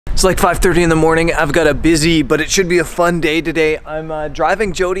It's like 5:30 in the morning. I've got a busy, but it should be a fun day today. I'm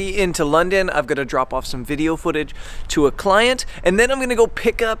driving Jody into London. I've got to drop off some video footage to a client, and then I'm gonna go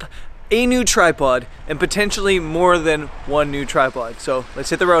pick up a new tripod and potentially more than one new tripod. So let's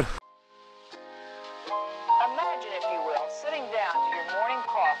hit the road. Imagine, if you will, sitting down to your morning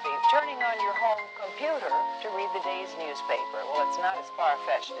coffee, turning on your home computer to read the day's newspaper. Well, it's not as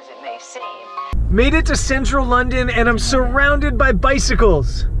far-fetched as it may seem. Made it to central London and I'm surrounded by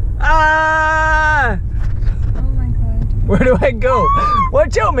bicycles. Ah! Oh my god. Where do I go?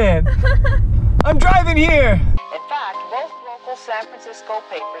 Watch out, man. I'm driving here. In fact, both local San Francisco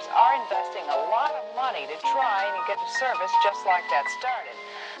papers are investing a lot of money to try and get a service just like that started.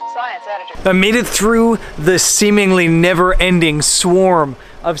 Science editor. I made it through the seemingly never-ending swarm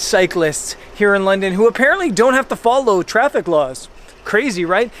of cyclists here in London who apparently don't have to follow traffic laws. Crazy,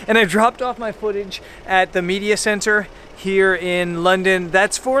 right? And I dropped off my footage at the media center here in London.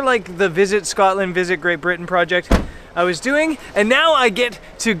 That's for like the Visit Scotland, Visit Great Britain project I was doing. And now I get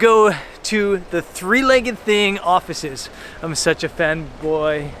to go to the Three-Legged Thing offices. I'm such a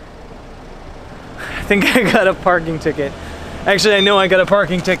fanboy. I think I got a parking ticket. Actually, I know I got a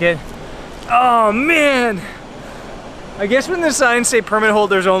parking ticket. Oh man! I guess when the signs say permit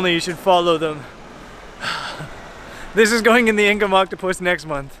holders only, you should follow them. This is going in the Income Octopus next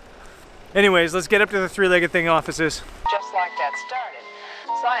month. Anyways, let's get up to the Three-Legged Thing offices. Just like that started.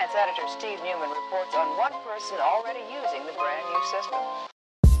 Science editor Steve Newman reports on one person already using the brand new system.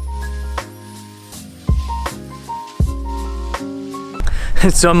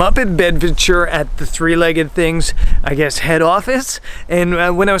 So I'm up in Bedfordshire at the Three-Legged Thing's, I guess, head office.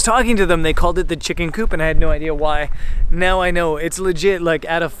 And when I was talking to them, they called it the chicken coop, and I had no idea why. Now I know. It's legit like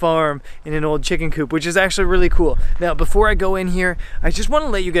at a farm in an old chicken coop, which is actually really cool. Now, before I go in here, I just want to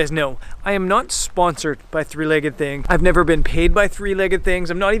let you guys know, I am not sponsored by Three-Legged Thing. I've never been paid by Three-Legged Things.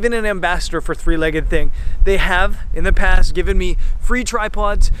 I'm not even an ambassador for Three-Legged Thing. They have, in the past, given me free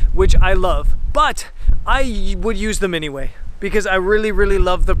tripods, which I love. But I would use them anyway, because I really, really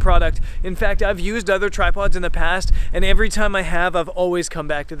love the product. In fact, I've used other tripods in the past, and every time I have, I've always come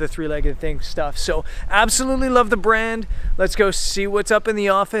back to the Three-Legged Thing stuff. So absolutely love the brand. Let's go see what's up in the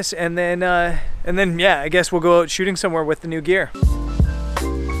office, and then yeah, I guess we'll go out shooting somewhere with the new gear.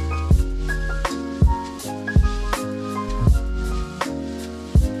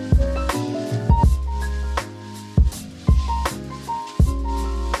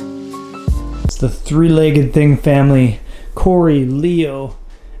 It's the Three-Legged Thing family. Corey, Leo,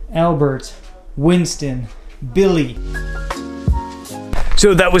 Albert, Winston, Billy.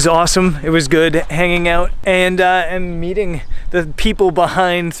 So that was awesome. It was good hanging out and meeting the people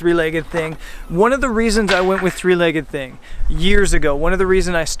behind Three-Legged Thing. One of the reasons I went with Three-Legged Thing years ago, one of the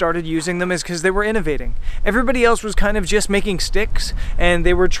reasons I started using them is because they were innovating. Everybody else was kind of just making sticks, and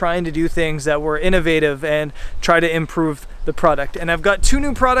they were trying to do things that were innovative and try to improve the product. And I've got two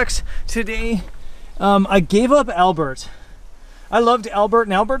new products today. I gave up Albert. I loved Albert,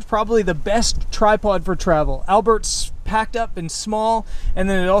 and Albert's probably the best tripod for travel. Albert's packed up and small, and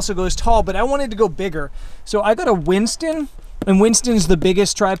then it also goes tall, but I wanted to go bigger. So I got a Winston, and Winston's the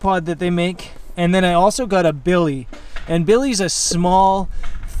biggest tripod that they make. And then I also got a Billy, and Billy's a small,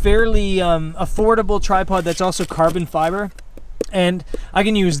 fairly affordable tripod that's also carbon fiber. And I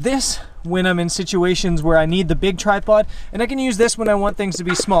can use this when I'm in situations where I need the big tripod, and I can use this when I want things to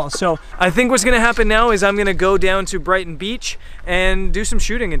be small. So I think what's gonna happen now is I'm gonna go down to Brighton Beach and do some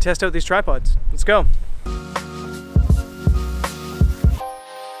shooting and test out these tripods. Let's go.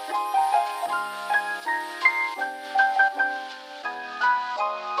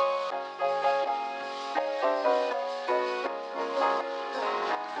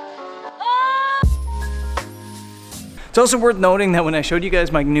 It's also worth noting that when I showed you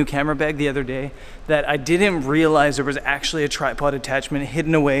guys my new camera bag the other day, that I didn't realize there was actually a tripod attachment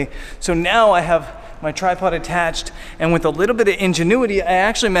hidden away. So now I have my tripod attached, and with a little bit of ingenuity, I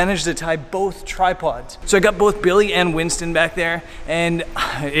actually managed to tie both tripods. So I got both Billy and Winston back there, and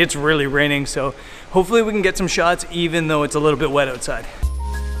it's really raining, so hopefully we can get some shots even though it's a little bit wet outside.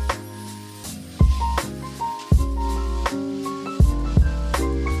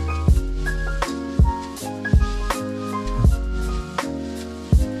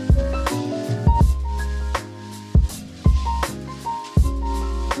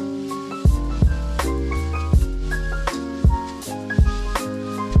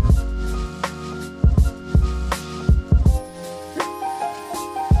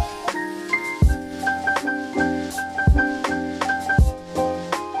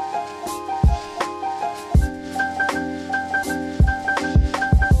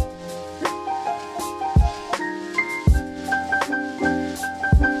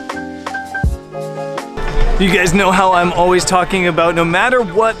 You guys know how I'm always talking about no matter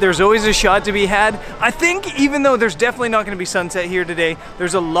what, there's always a shot to be had. I think even though there's definitely not going to be sunset here today,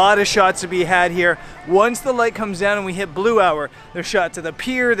 there's a lot of shots to be had here. Once the light comes down and we hit blue hour, there's shot to the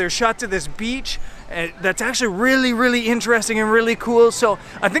pier, there's shot to this beach. And that's actually really, really interesting and really cool. So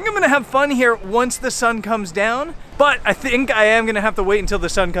I think I'm going to have fun here once the sun comes down. But I think I am going to have to wait until the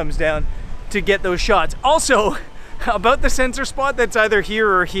sun comes down to get those shots. Also, about the sensor spot that's either here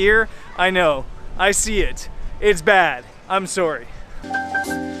or here, I know. I see it. It's bad. I'm sorry.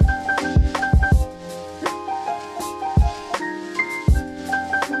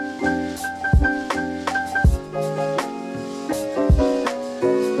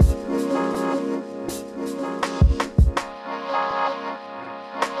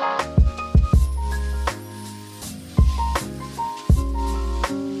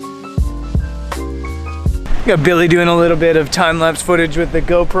 Got Billy doing a little bit of time-lapse footage with the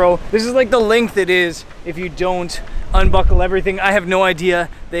GoPro. This is like the length it is if you don't unbuckle everything. I have no idea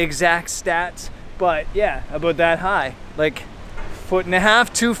the exact stats, but yeah, about that high. Like 1.5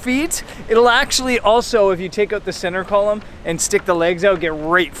 feet, 2 feet. It'll actually also, if you take out the center column and stick the legs out, get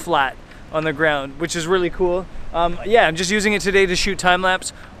right flat on the ground, which is really cool. Yeah, I'm just using it today to shoot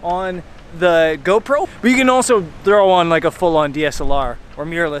time-lapse on the GoPro, but you can also throw on like a full-on DSLR or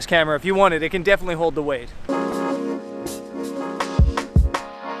mirrorless camera if you want it. It can definitely hold the weight.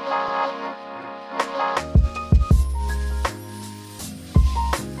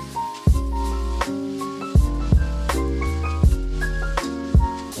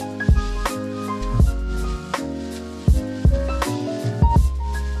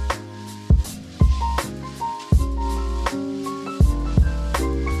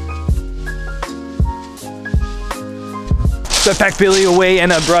 So I packed Billy away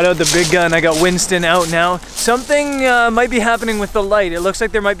and I brought out the big gun. I got Winston out now. Something might be happening with the light. It looks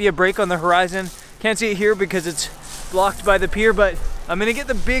like there might be a break on the horizon. Can't see it here because it's blocked by the pier, but I'm gonna get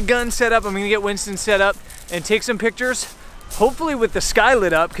the big gun set up. I'm gonna get Winston set up and take some pictures, hopefully with the sky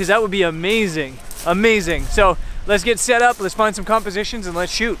lit up, because that would be amazing, amazing. So let's get set up, let's find some compositions and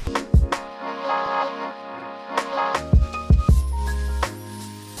let's shoot.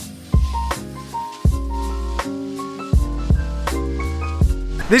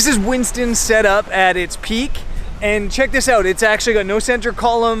 This is Winston set up at its peak, and check this out, it's actually got no center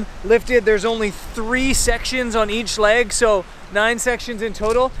column lifted. There's only 3 sections on each leg, so 9 sections in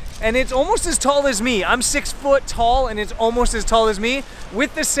total, and it's almost as tall as me. I'm 6 foot tall and it's almost as tall as me.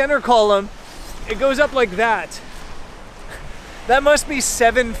 With the center column, it goes up like that. That must be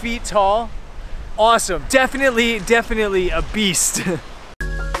 7 feet tall. Awesome, definitely a beast.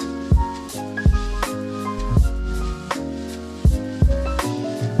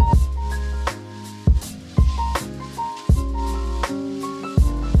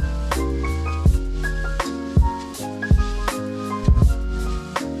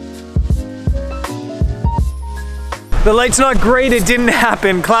 The light's not great, it didn't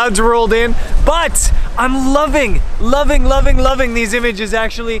happen. Clouds rolled in, but I'm loving these images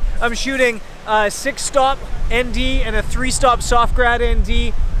actually. I'm shooting a 6-stop ND and a 3-stop soft grad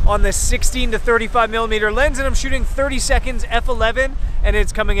ND on the 16 to 35 millimeter lens, and I'm shooting 30 seconds f11, and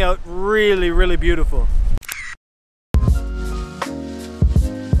it's coming out really beautiful.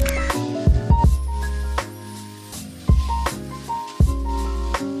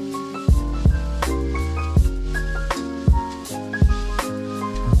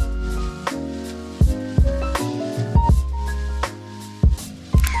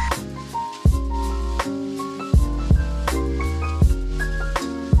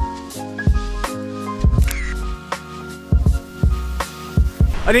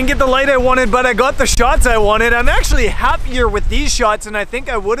 I didn't get the light I wanted, but I got the shots I wanted. I'm actually happier with these shots than I think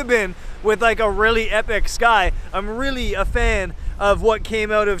I would have been with like a really epic sky. I'm really a fan of what came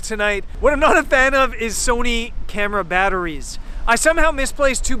out of tonight. What I'm not a fan of is Sony camera batteries. I somehow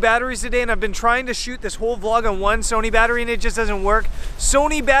misplaced 2 batteries today, and I've been trying to shoot this whole vlog on 1 Sony battery and it just doesn't work.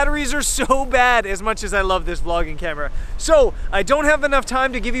 Sony batteries are so bad, as much as I love this vlogging camera. So I don't have enough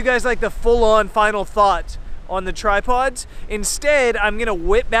time to give you guys like the full-on final thought on the tripods. Instead, I'm gonna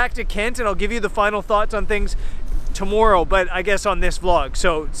whip back to Kent and I'll give you the final thoughts on things tomorrow, but I guess on this vlog.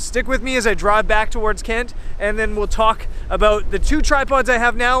 So stick with me as I drive back towards Kent, and then we'll talk about the 2 tripods I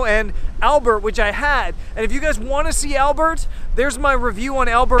have now and Albert, which I had. And if you guys want to see Albert, there's my review on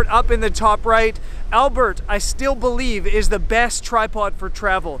Albert up in the top right. Albert, I still believe, is the best tripod for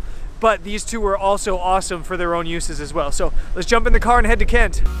travel, but these 2 are also awesome for their own uses as well. So let's jump in the car and head to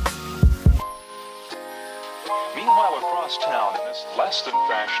Kent. Meanwhile, across across town in this less than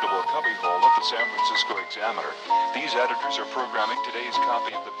fashionable cubbyhole of the San Francisco Examiner. These editors are programming today's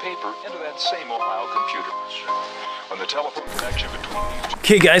copy of the paper into that same Ohio computer. When the telephone connection between these...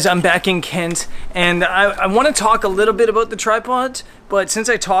 Okay guys, I'm back in Kent, and I want to talk a little bit about the tripods, but since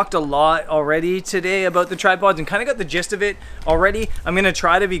I talked a lot already today about the tripods and kind of got the gist of it already, I'm going to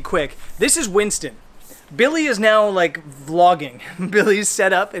try to be quick. This is Winston. Billy is now like vlogging. Billy's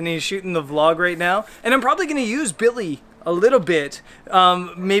set up and he's shooting the vlog right now, and I'm probably going to use Billy a little bit,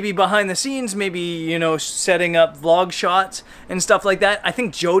 maybe behind the scenes, maybe, you know, setting up vlog shots and stuff like that. I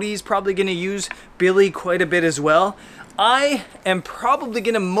think Jody's probably going to use Billy quite a bit as well. I am probably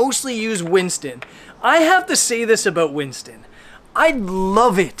going to mostly use Winston. I have to say this about Winston. I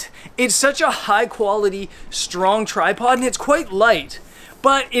love it. It's such a high quality, strong tripod, and it's quite light.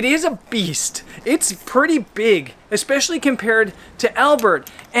 But it is a beast. It's pretty big, especially compared to Albert.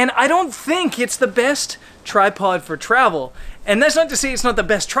 And I don't think it's the best tripod for travel. And that's not to say it's not the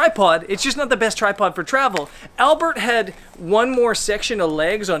best tripod, it's just not the best tripod for travel. Albert had one more section of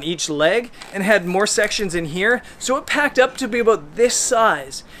legs on each leg and had more sections in here, so it packed up to be about this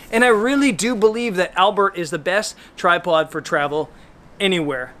size. And I really do believe that Albert is the best tripod for travel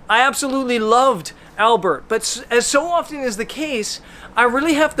anywhere. I absolutely loved Albert, but as so often is the case, I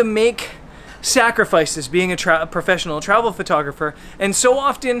really have to make sacrifices being a professional travel photographer, and so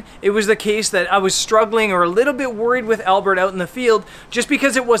often it was the case that I was struggling or a little bit worried with Albert out in the field just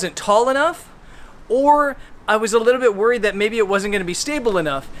because it wasn't tall enough, or I was a little bit worried that maybe it wasn't going to be stable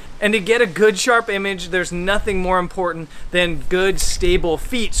enough. And to get a good sharp image, there's nothing more important than good stable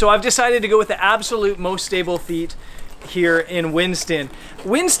feet. So I've decided to go with the absolute most stable feet here in Winston.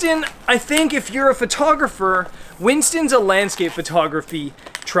 Winston, I think if you're a photographer, Winston's a landscape photography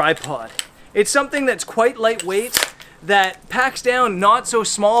tripod. It's something that's quite lightweight, that packs down not so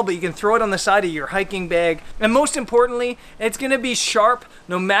small, but you can throw it on the side of your hiking bag. And most importantly, it's gonna be sharp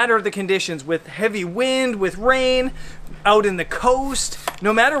no matter the conditions, with heavy wind, with rain, out in the coast.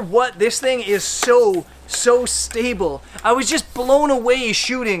 No matter what, this thing is so stable. I was just blown away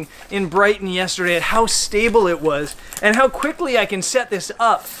shooting in Brighton yesterday at how stable it was and how quickly I can set this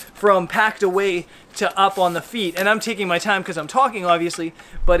up from packed away to up on the feet. And I'm taking my time because I'm talking, obviously,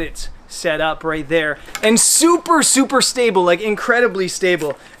 but it's set up right there. And super stable, like incredibly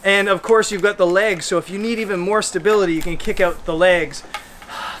stable. And of course you've got the legs, so if you need even more stability, you can kick out the legs.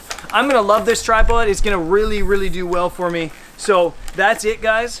 I'm gonna love this tripod. It's gonna really do well for me. So that's it,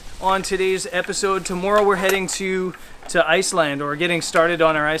 guys, on today's episode. Tomorrow we're heading to Iceland, or getting started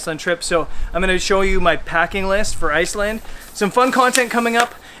on our Iceland trip. So I'm gonna show you my packing list for Iceland. Some fun content coming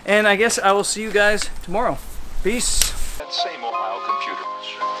up, and I guess I will see you guys tomorrow. Peace. That same Ohio computer.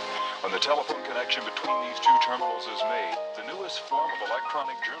 When the telephone connection between these two terminals is made, the newest form of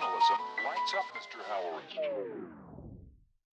electronic journalism lights up Mr. Howard.